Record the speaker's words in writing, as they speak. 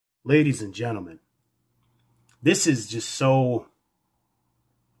ladies and gentlemen, this is just so,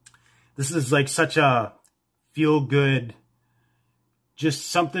 this is like such a feel-good, just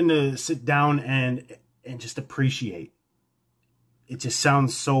something to sit down and just appreciate. It just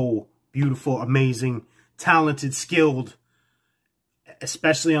sounds so beautiful, amazing, talented, skilled,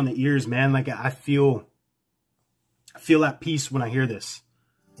 especially on the ears, man. Like I feel at peace when I hear this.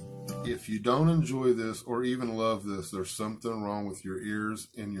 If you don't enjoy this or even love this, there's something wrong with your ears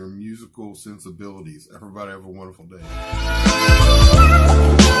and your musical sensibilities. Everybody have a wonderful day.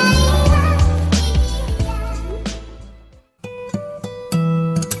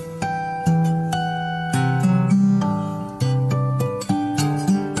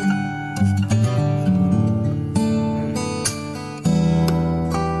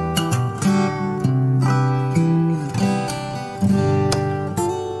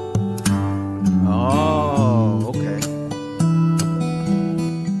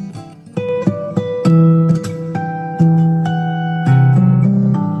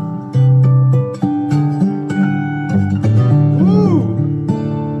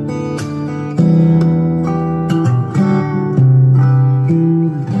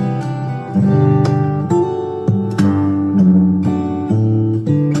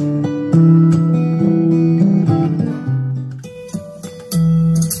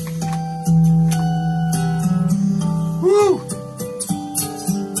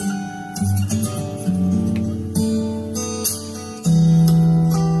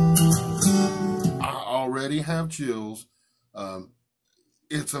 Have chills.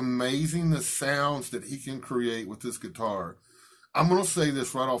 It's amazing the sounds that he can create with this guitar. I'm going to say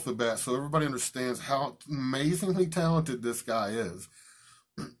this right off the bat so everybody understands how amazingly talented this guy is.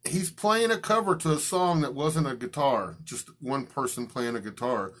 He's playing a cover to a song that wasn't a guitar, just one person playing a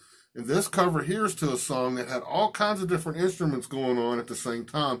guitar. And this cover here is to a song that had all kinds of different instruments going on at the same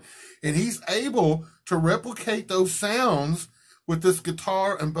time. And he's able to replicate those sounds with this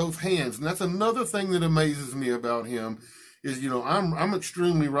guitar in both hands. And that's another thing that amazes me about him is, you know, I'm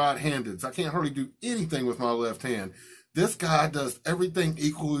extremely right-handed, so I can't hardly do anything with my left hand. This guy does everything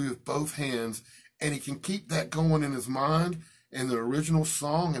equally with both hands, and he can keep that going in his mind and the original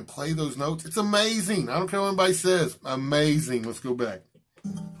song and play those notes. It's amazing. I don't care what anybody says. Amazing. Let's go back.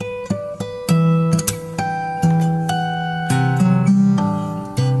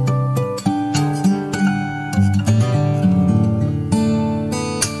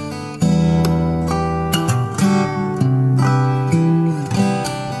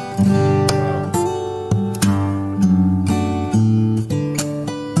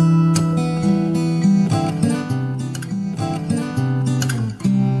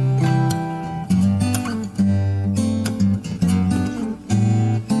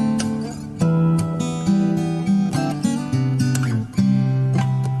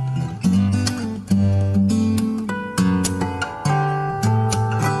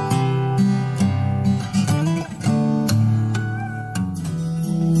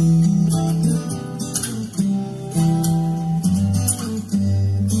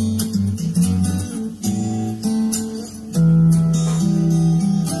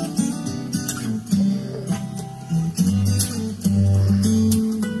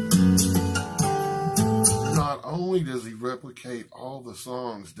 Replicate all the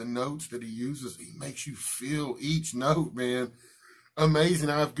songs, the notes that he uses, he makes you feel each note, man. Amazing.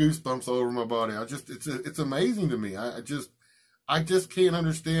 I have goosebumps all over my body. It's amazing to me. I just can't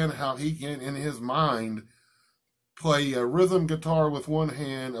understand how he can, in his mind, play a rhythm guitar with one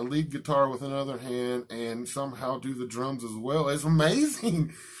hand, a lead guitar with another hand, and somehow do the drums as well. It's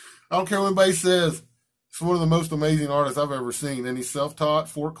amazing. I don't care what anybody says. It's one of the most amazing artists I've ever seen. And he's self-taught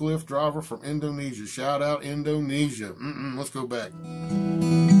forklift driver from Indonesia. Shout out Indonesia. Let's go back.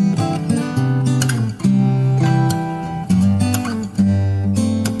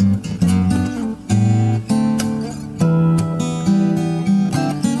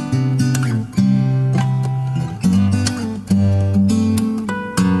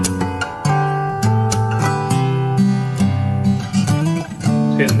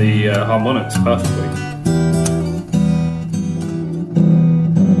 It's hitting the harmonics perfectly.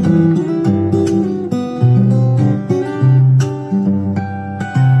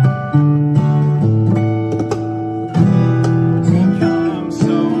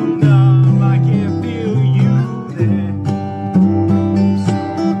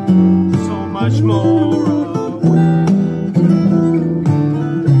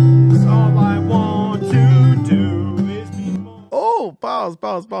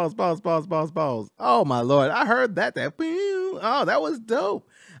 Pause. Oh my Lord. I heard that. Oh, that was dope.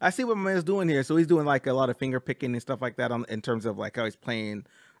 I see what my man's doing here. So he's doing like a lot of finger picking and stuff like that in terms of like how he's playing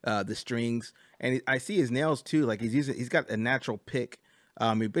the strings, and I see his nails too. Like he's got a natural pick.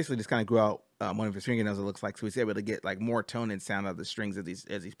 He basically just kind of grew out one of his fingernails, it looks like, so he's able to get like more tone and sound out of the strings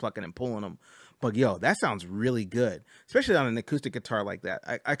as he's plucking and pulling them. But yo, that sounds really good, especially on an acoustic guitar like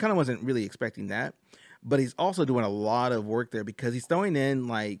that. I kind of wasn't really expecting that, but he's also doing a lot of work there because he's throwing in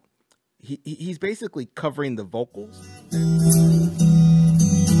like he's basically covering the vocals.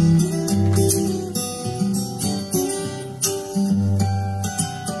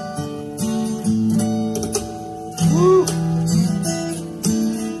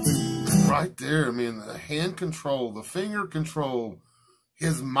 Right there, I mean, the hand control, the finger control,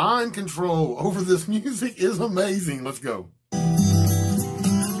 his mind control over this music is amazing. Let's go.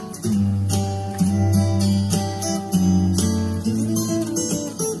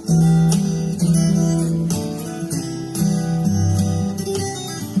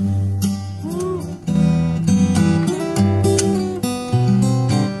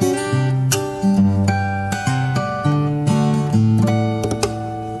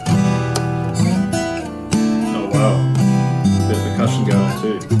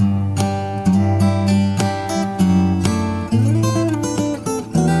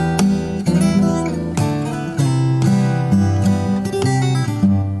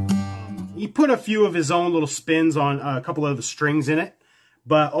 A few of his own little spins on a couple of the strings in it,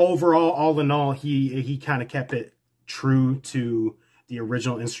 but overall, all in all, he kind of kept it true to the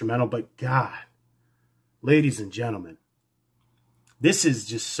original instrumental. But God, ladies and gentlemen, this is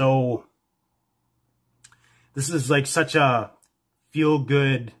just so, this is like such a feel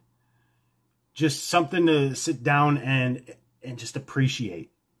good, just something to sit down and just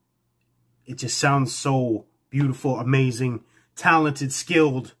appreciate. It just sounds so beautiful, amazing, talented,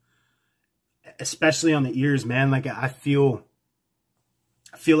 skilled, especially on the ears, man. Like I feel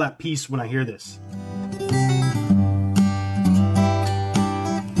at peace when I hear this.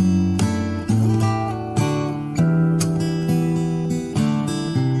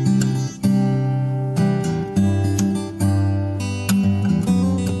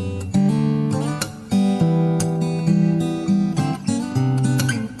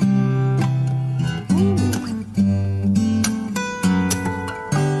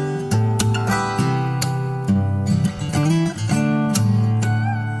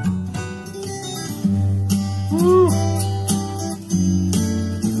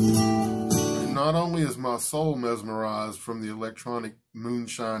 My soul mesmerized from the electronic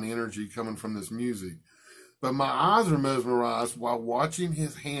moonshine energy coming from this music, but my eyes are mesmerized while watching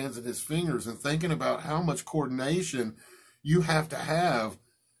his hands and his fingers and thinking about how much coordination you have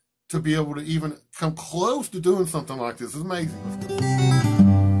to be able to even come close to doing something like this. It's amazing.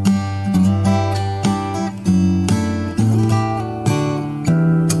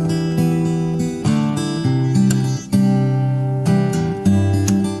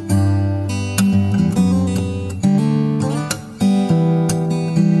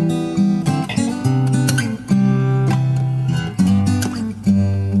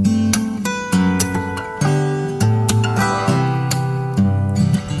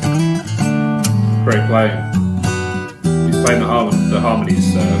 Great playing. He's playing the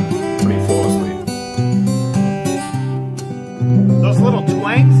harmonies pretty flawlessly. Those little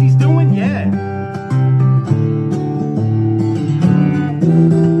twangs he's doing, yeah.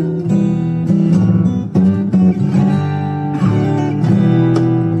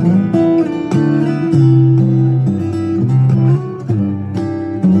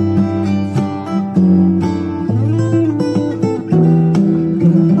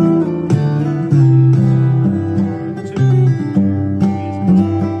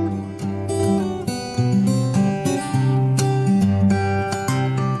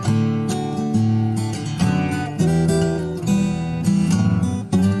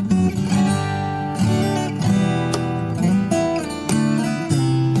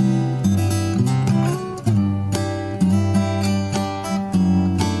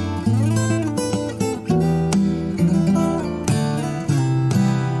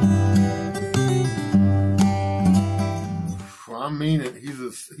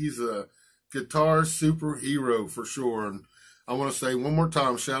 He's a guitar superhero for sure. And I want to say one more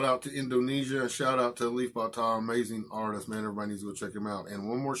time, shout out to Indonesia, shout out to Alip Ba Ta, amazing artist, man. Everybody needs to go check him out. And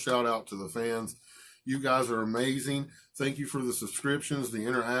one more shout out to the fans. You guys are amazing. Thank you for the subscriptions, the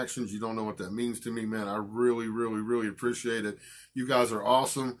interactions. You don't know what that means to me, man. I really, really, really appreciate it. You guys are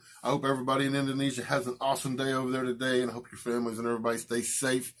awesome. I hope everybody in Indonesia has an awesome day over there today, and I hope your families and everybody stay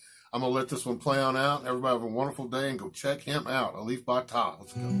safe. I'm going to let this one play on out. Everybody have a wonderful day, and go check him out. Alip Ba Ta.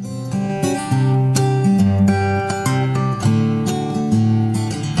 Let's go.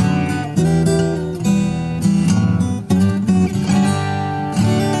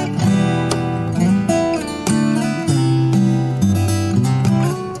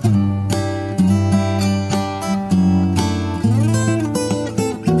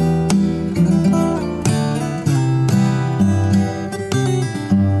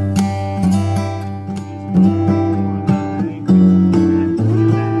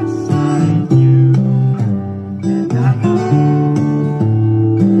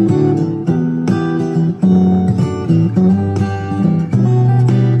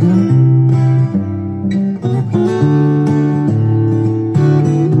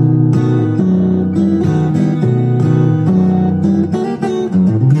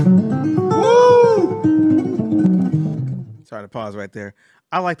 pause right there.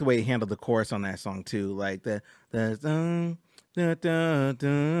 I like the way he handled the chorus on that song too. Like the dun, dun, dun,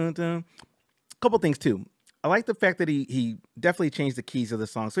 dun, dun. Couple things too. I like the fact that he definitely changed the keys of the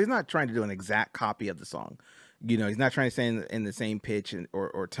song. So he's not trying to do an exact copy of the song. You know, he's not trying to say in the same pitch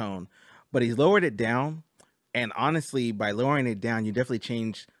or tone, but he's lowered it down. And honestly, by lowering it down, you definitely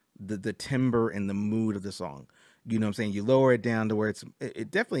change the timbre and the mood of the song. You know what I'm saying? You lower it down to where it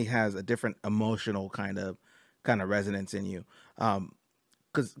definitely has a different emotional kind of resonance in you.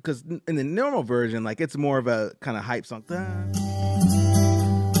 Because in the normal version, like it's more of a kind of hype song.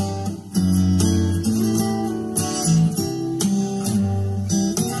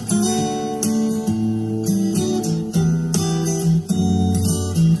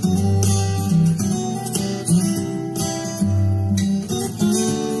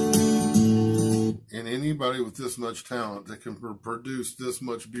 Anybody with this much talent that can produce this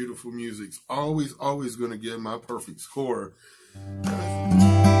much beautiful music is always going to give my perfect score.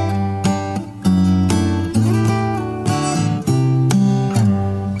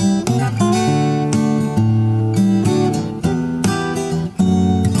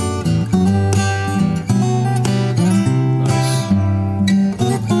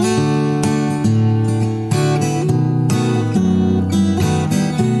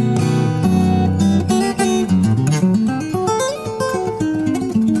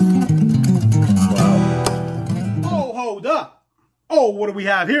 What do we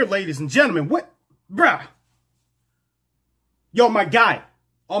have here, ladies and gentlemen? What? Bruh. Yo, my guy.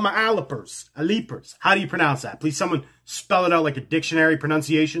 All my Alipers. How do you pronounce that? Please, someone spell it out like a dictionary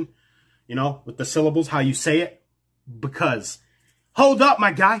pronunciation. You know, with the syllables, how you say it. Because, hold up,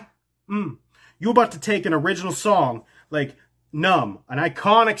 my guy. You about to take an original song, like Numb, an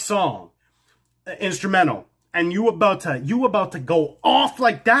iconic song, instrumental, and you about to go off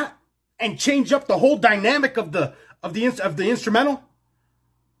like that and change up the whole dynamic of the instrumental?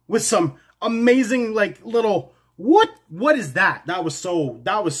 With some amazing, like, little, what is that? That was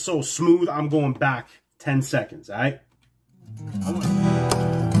so smooth. I'm going back 10 seconds, all right?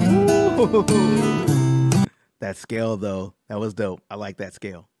 That scale, though, that was dope. I like that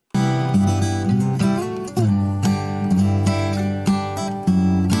scale.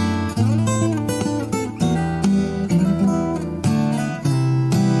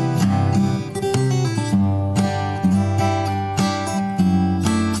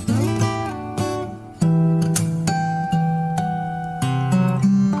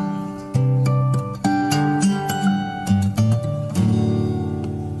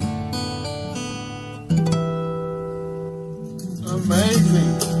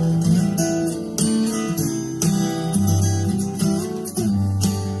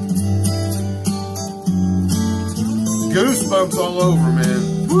 Goosebumps all over,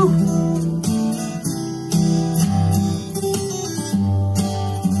 man. Woo.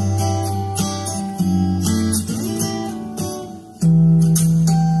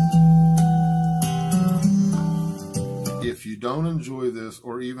 If you don't enjoy this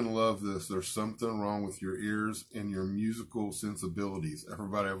or even love this, there's something wrong with your ears and your musical sensibilities.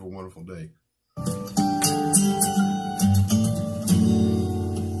 Everybody have a wonderful day.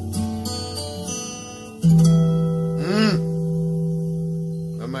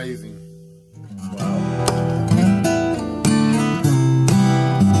 Amazing. Wow.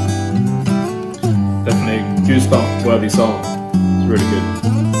 Definitely goosebump worthy song. It's really good.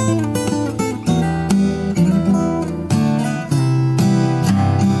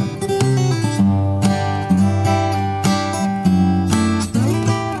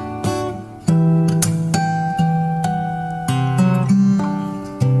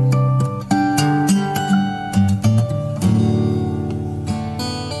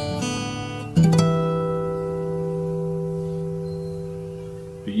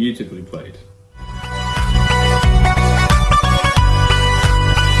 Beautifully played.